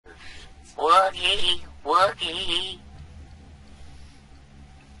Woogie, woogie.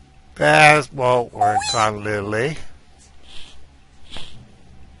 That won't work on Lily.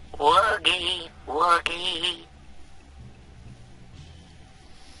 Woogie, woogie.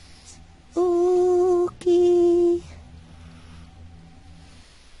 Ookie.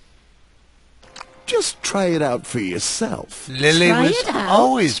 Just try it out for yourself. Lily Try was it out.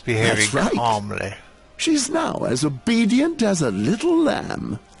 always behaving That's right. calmly. She's now as obedient as a little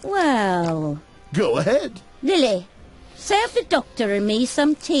lamb. Well, Go ahead. Lily, serve the doctor and me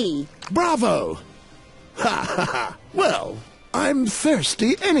some tea. Bravo! Ha ha ha! Well, I'm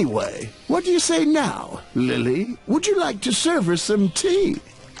thirsty anyway. What do you say now, Lily? Would you like to serve her some tea?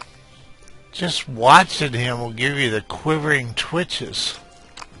 Just watching him will give you the quivering twitches.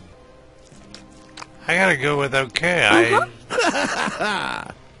 I gotta go with okay.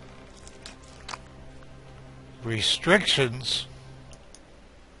 Restrictions?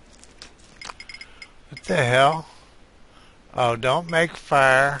 What the hell? Oh, don't make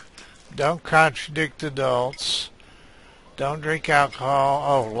fire. Don't contradict adults. Don't drink alcohol.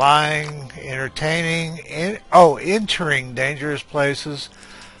 Oh, lying, entertaining. Entering dangerous places.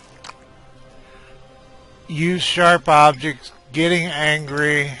 Use sharp objects. Getting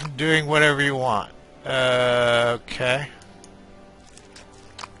angry. Doing whatever you want. Okay.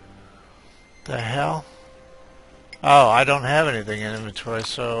 The hell? Oh, I don't have anything in inventory,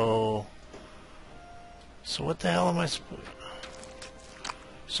 so what the hell am I supposed?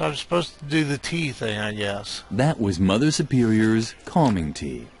 So I'm supposed to do the tea thing, I guess. That was Mother Superior's calming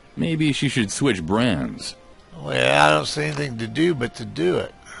tea. Maybe she should switch brands. Well, I don't see anything to do but to do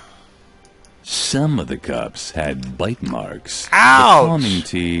it. Some of the cups had bite marks. Ouch! The calming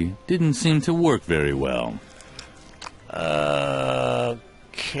tea didn't seem to work very well.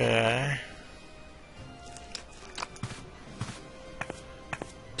 Okay.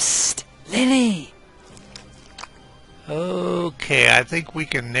 Psst, Lily. Okay, I think we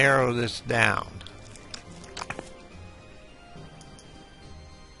can narrow this down.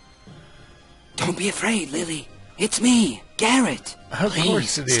 Don't be afraid, Lily. It's me, Garrett. Of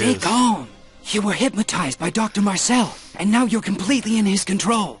course it Stay is. calm. You were hypnotized by Dr. Marcel, and now you're completely in his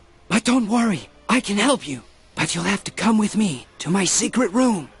control. But don't worry, I can help you. But you'll have to come with me to my secret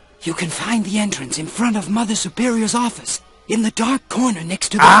room. You can find the entrance in front of Mother Superior's office, in the dark corner next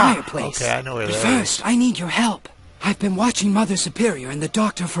to the fireplace. Okay, I know where But that first, I need your help. I've been watching Mother Superior and the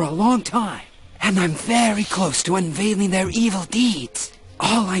Doctor for a long time, and I'm very close to unveiling their evil deeds.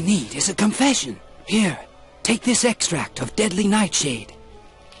 All I need is a confession. Here, take this extract of deadly nightshade.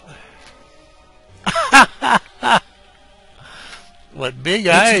 What big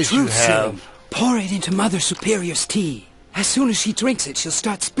It's a eyes you truth serum. have. Pour it into Mother Superior's tea. As soon as she drinks it, she'll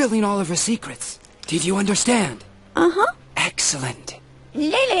start spilling all of her secrets. Did you understand? Uh-huh. Excellent.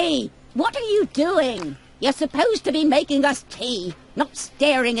 Lily, what are you doing? You're supposed to be making us tea, not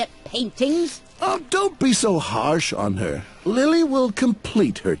staring at paintings. Oh, don't be so harsh on her. Lily will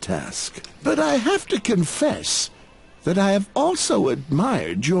complete her task. But I have to confess that I have also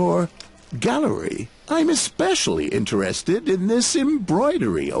admired your gallery. I'm especially interested in this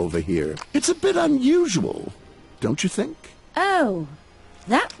embroidery over here. It's a bit unusual, don't you think? Oh,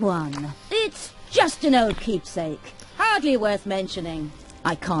 that one. It's just an old keepsake. Hardly worth mentioning.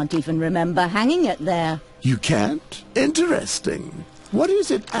 I can't even remember hanging it there. You can't? Interesting. What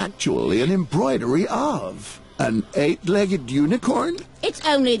is it actually an embroidery of? An 8-legged unicorn? It's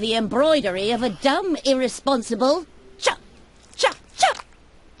only the embroidery of a dumb, irresponsible child.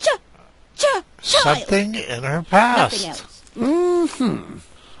 Something in her past. Nothing else. Mm-hmm.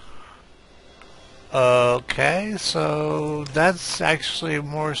 Okay, so that's actually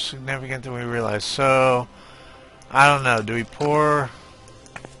more significant than we realized. So, I don't know. Do we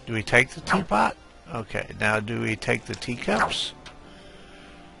take the teapot? Okay, now do we take the teacups?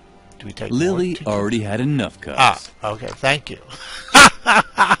 Do we take Lily more teacups? already had enough cups. Okay, thank you.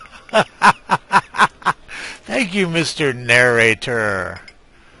 Thank you, Mr. Narrator.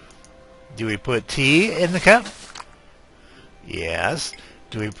 Do we put tea in the cup? Yes.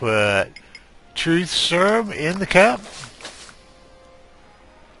 Do we put truth serum in the cup?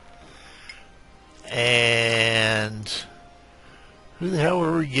 And who the hell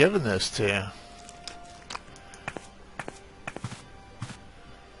were we giving this to?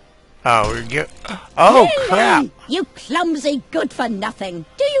 Oh, oh, Lily, crap. you clumsy good-for-nothing.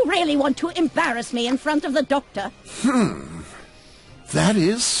 Do you really want to embarrass me in front of the doctor? That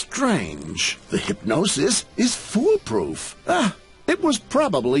is strange. The hypnosis is foolproof. It was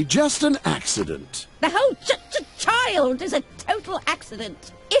probably just an accident. The whole child is a total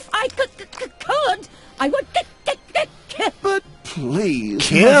accident. If I could, I would... But Please,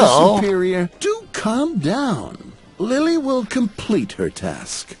 Kill? Mother Superior, do calm down. Lily will complete her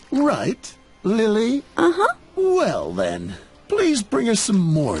task. Right, Lily? Uh-huh. Well then, please bring her some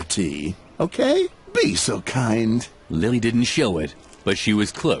more tea, okay? Be so kind. Lily didn't show it, but she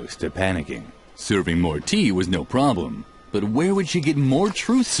was close to panicking. Serving more tea was no problem, but where would she get more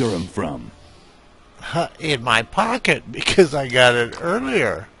truth serum from? In my pocket, because I got it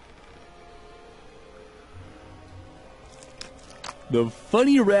earlier. The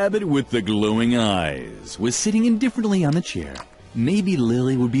funny rabbit with the glowing eyes was sitting indifferently on the chair. Maybe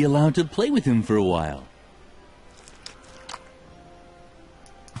Lily would be allowed to play with him for a while.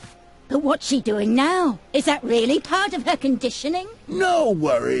 But what's she doing now? Is that really part of her conditioning? No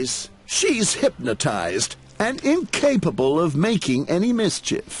worries. She's hypnotized and incapable of making any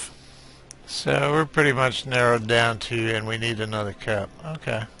mischief. So we're pretty much narrowed down to, and we need another cup.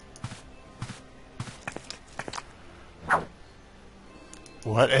 Okay.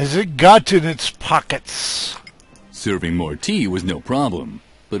 What has it got in its pockets? Serving more tea was no problem,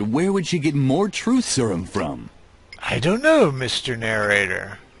 but where would she get more truth serum from? I don't know, Mr.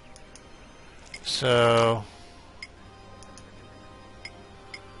 Narrator. So...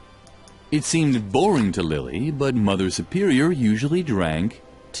 It seemed boring to Lily, but Mother Superior usually drank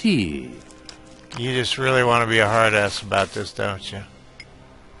tea. You just really want to be a hard ass about this, don't you?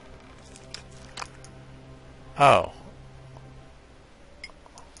 Oh.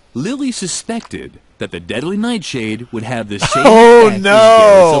 Lily suspected that the deadly nightshade would have the same Oh, effect no! as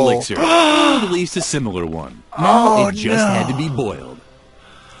Garrett's elixir, or at least a similar one. Now Oh, it just no. had to be boiled.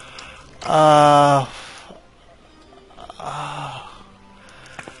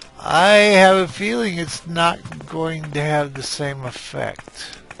 I have a feeling it's not going to have the same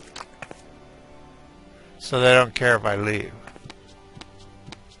effect. So they don't care if I leave.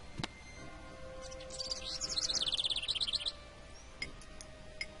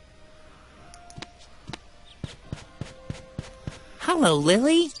 Hello,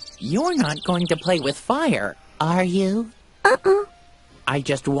 Lily. You're not going to play with fire, are you? I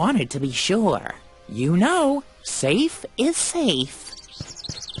just wanted to be sure. You know, safe is safe.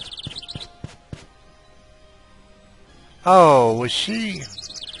 Oh, was she...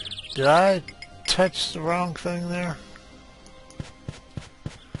 Did I touch the wrong thing there?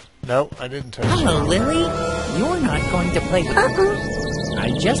 Nope, I didn't touch it. Hello, Lily. You're not going to play with...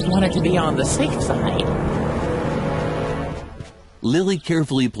 I just wanted to be on the safe side. Lily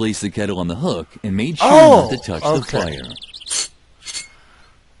carefully placed the kettle on the hook and made sure Oh, not to touch okay. the fire.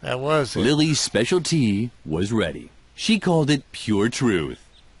 That was it. Lily's special tea was ready. She called it Pure Truth,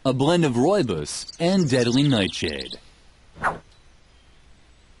 a blend of rooibos and deadly nightshade.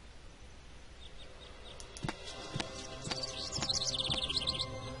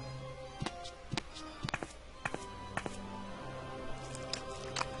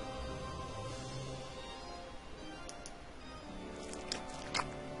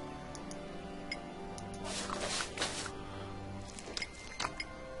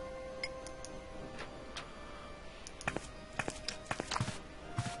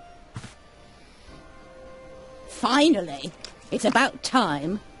 Finally. It's about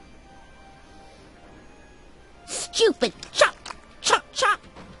time. Stupid chop! Chop! Chop!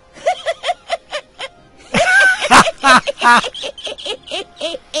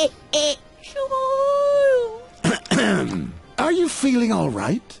 Are you feeling all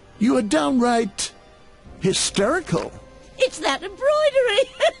right? You are downright hysterical. It's that embroidery!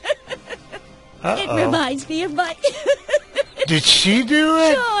 It reminds me of my Did she do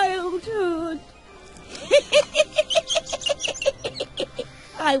it? childhood.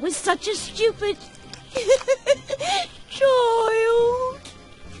 I was such a stupid child.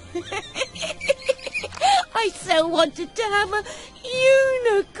 I so wanted to have a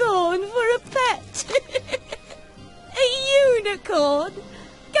unicorn for a pet. A unicorn.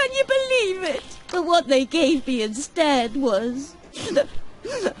 Can you believe it? But what they gave me instead was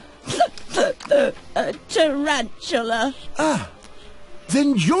a tarantula.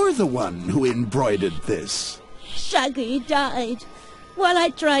 Then you're the one who embroidered this. Shaggy died while I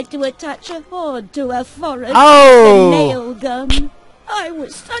tried to attach a horn to her forehead Oh! with a nail gun. I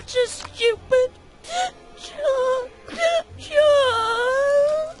was such a stupid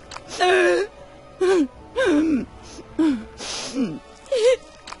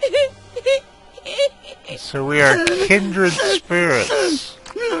So we are kindred spirits.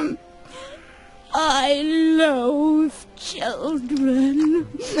 I loathe children.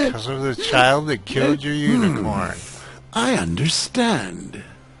 Because of the child that killed your unicorn. I understand.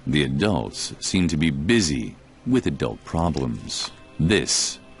 The adults seemed to be busy with adult problems.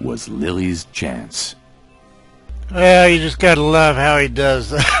 This was Lily's chance. Well, you just gotta love how he does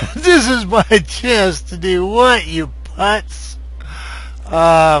that. This is my chance to do what, you putz?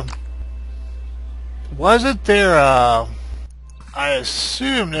 Wasn't there, I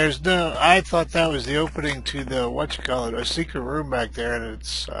assume there's no, I thought that was the opening to the, a secret room back there, and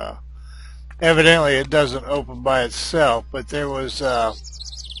it's, evidently it doesn't open by itself, but there was, a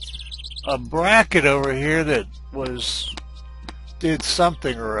bracket over here that did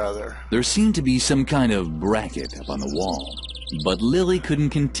something or other. There seemed to be some kind of bracket up on the wall, but Lily couldn't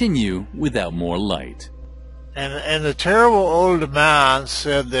continue without more light. And the terrible old man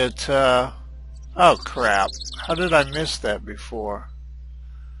said that, oh crap, how did I miss that before?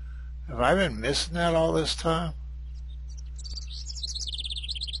 Have I been missing that all this time?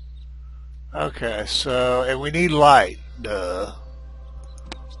 Okay, so, and we need light, duh.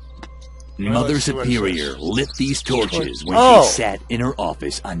 Mother Superior lit these torches when she sat in her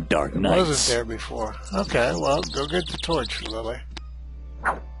office on dark nights. It wasn't there before. Okay, well, go get the torch, Lily.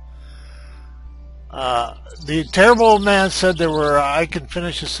 The terrible old man said there were... I can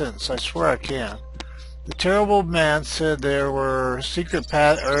finish a sentence. I swear I can. The terrible old man said there were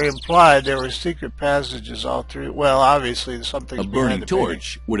implied there were secret passages all through... Well, obviously, something's behind the A burning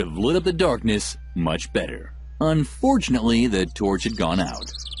torch would have lit up the darkness much better. Unfortunately, the torch had gone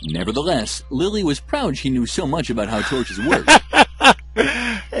out. Nevertheless, Lily was proud she knew so much about how torches work.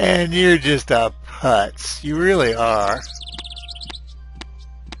 And you're just a putz. You really are.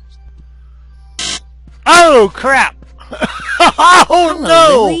 Oh, crap! Oh, Hello,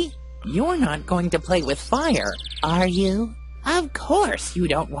 no! Lily. You're not going to play with fire, are you? Of course you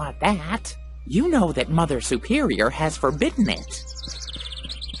don't want that. You know that Mother Superior has forbidden it.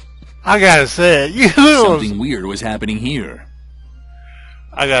 I gotta say it, you little... Something weird was happening here.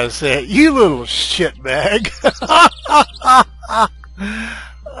 I gotta say it, you little shitbag.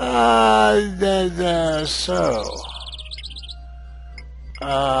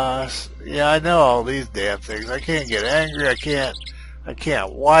 Yeah, I know all these damn things. I can't get angry, I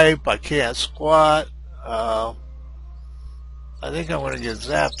can't wipe, I can't squat. I think I'm gonna get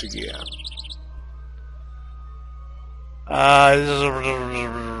zapped again.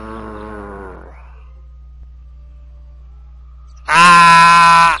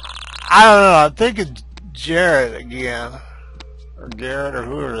 I don't know, I'm thinking Jared again. Or Garrett, or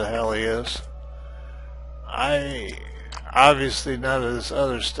whoever the hell he is. Obviously none of this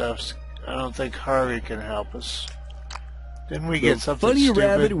other stuff's... I don't think Harvey can help us. Didn't we get something funny stupid?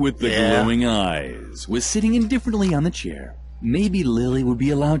 rabbit with the glowing eyes was sitting indifferently on the chair. Maybe Lily would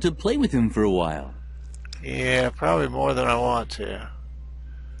be allowed to play with him for a while. Yeah, probably more than I want to.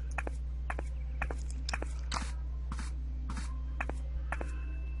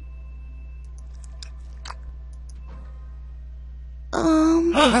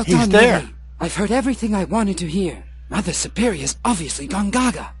 Well He's done, there. Lily. I've heard everything I wanted to hear. Mother Superior's obviously gone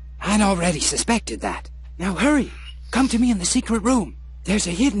gaga. I'd already suspected that. Now hurry. Come to me in the secret room. There's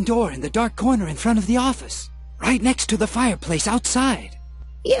a hidden door in the dark corner in front of the office. Right next to the fireplace outside.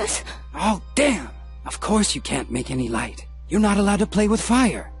 Yes. Oh, damn. Of course you can't make any light. You're not allowed to play with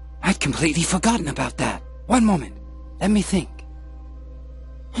fire. I'd completely forgotten about that. One moment. Let me think.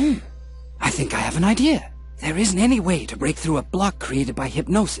 I think I have an idea. There isn't any way to break through a block created by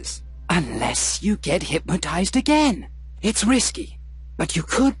hypnosis. Unless you get hypnotized again. It's risky. But you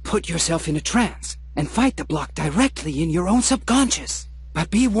could put yourself in a trance and fight the block directly in your own subconscious. But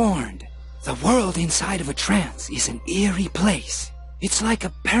be warned. The world inside of a trance is an eerie place. It's like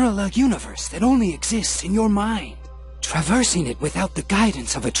a parallel universe that only exists in your mind. Traversing it without the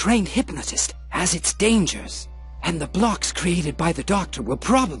guidance of a trained hypnotist has its dangers. And the blocks created by the doctor will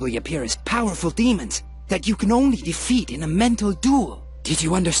probably appear as powerful demons that you can only defeat in a mental duel. Did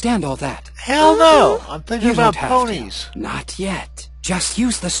you understand all that? Hell no! I'm thinking You about don't have ponies. to. Not yet. Just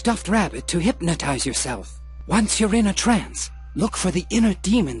use the stuffed rabbit to hypnotize yourself. Once you're in a trance, look for the inner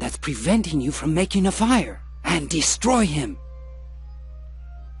demon that's preventing you from making a fire, and destroy him.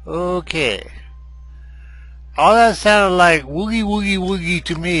 Okay. All that sounded like woogie woogie woogie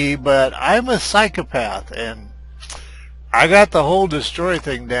to me, but I'm a psychopath, and I got the whole destroy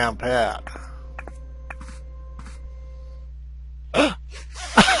thing down pat.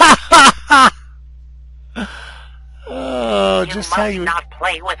 Oh, just how you... not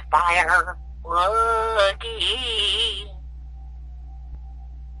play with fire, Woogie.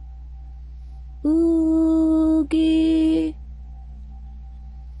 Oogie.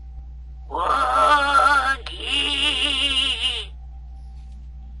 Woogie.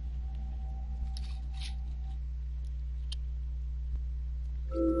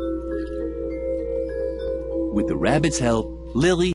 With the rabbit's help, Lily